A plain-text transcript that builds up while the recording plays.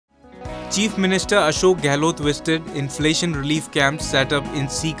Chief Minister Ashok Gehlot visited inflation relief camps set up in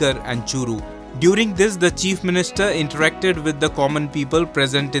Sikar and Churu. During this, the Chief Minister interacted with the common people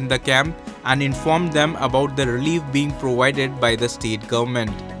present in the camp and informed them about the relief being provided by the state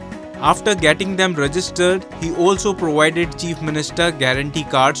government. After getting them registered, he also provided Chief Minister guarantee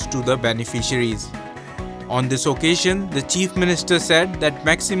cards to the beneficiaries. On this occasion, the Chief Minister said that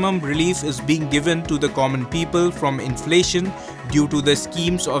maximum relief is being given to the common people from inflation due to the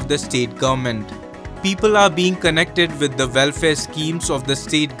schemes of the state government. People are being connected with the welfare schemes of the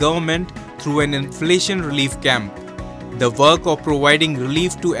state government through an inflation relief camp. The work of providing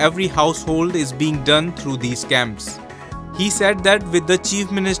relief to every household is being done through these camps. He said that with the Chief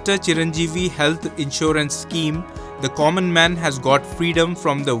Minister Chiranjeevi health insurance scheme, the common man has got freedom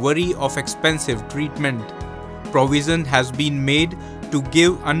from the worry of expensive treatment. Provision has been made to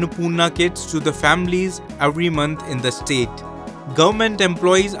give Annapurna kits to the families every month in the state. Government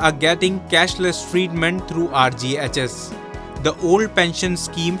employees are getting cashless treatment through RGHS. The old pension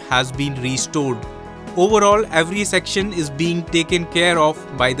scheme has been restored. Overall, every section is being taken care of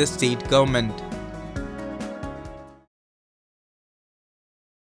by the state government.